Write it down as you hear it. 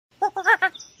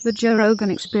The Joe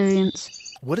Rogan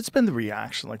Experience. What has been the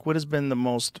reaction? Like, what has been the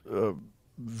most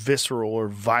visceral or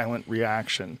violent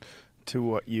reaction to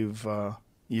what you've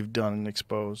done and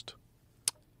exposed?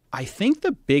 I think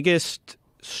the biggest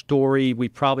story we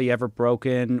probably ever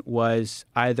broken was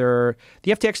either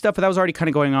the FTX stuff, but that was already kind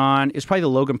of going on. It's probably the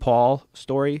Logan Paul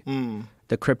story,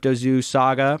 the CryptoZoo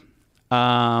saga.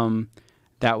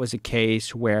 That was a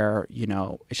case where, you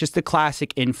know, it's just the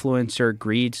classic influencer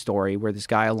greed story where this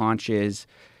guy launches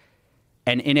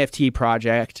an NFT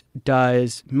project,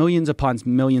 does millions upon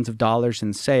millions of dollars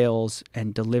in sales,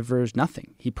 and delivers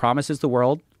nothing. He promises the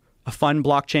world a fun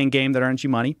blockchain game that earns you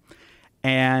money,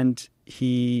 and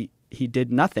he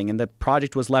did nothing. And the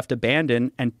project was left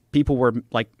abandoned, and people were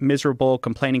like miserable,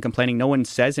 complaining. No one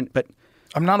says it, but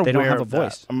I'm not aware they don't have a of that.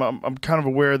 voice. I'm kind of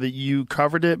aware that you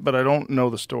covered it, but I don't know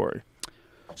the story.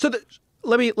 So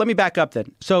let me back up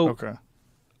then. So Okay.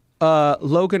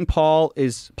 Logan Paul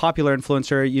is popular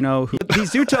influencer. You know,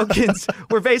 these Zoo tokens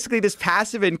were basically this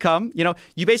passive income. You know,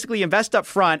 you basically invest up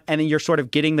front, and then you're sort of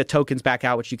getting the tokens back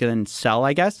out, which you can then sell,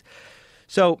 I guess.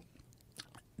 So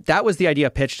that was the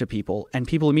idea pitched to people, and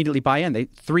people immediately buy in. They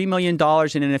 $3 million in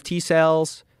NFT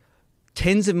sales,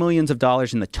 tens of millions of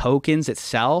dollars in the tokens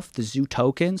itself, the Zoo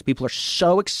tokens. People are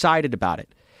so excited about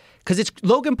it because it's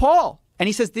Logan Paul. And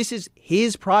he says this is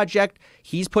his project.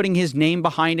 He's putting his name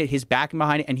behind it, his backing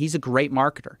behind it, and he's a great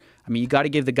marketer. I mean, you got to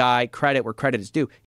give the guy credit where credit is due.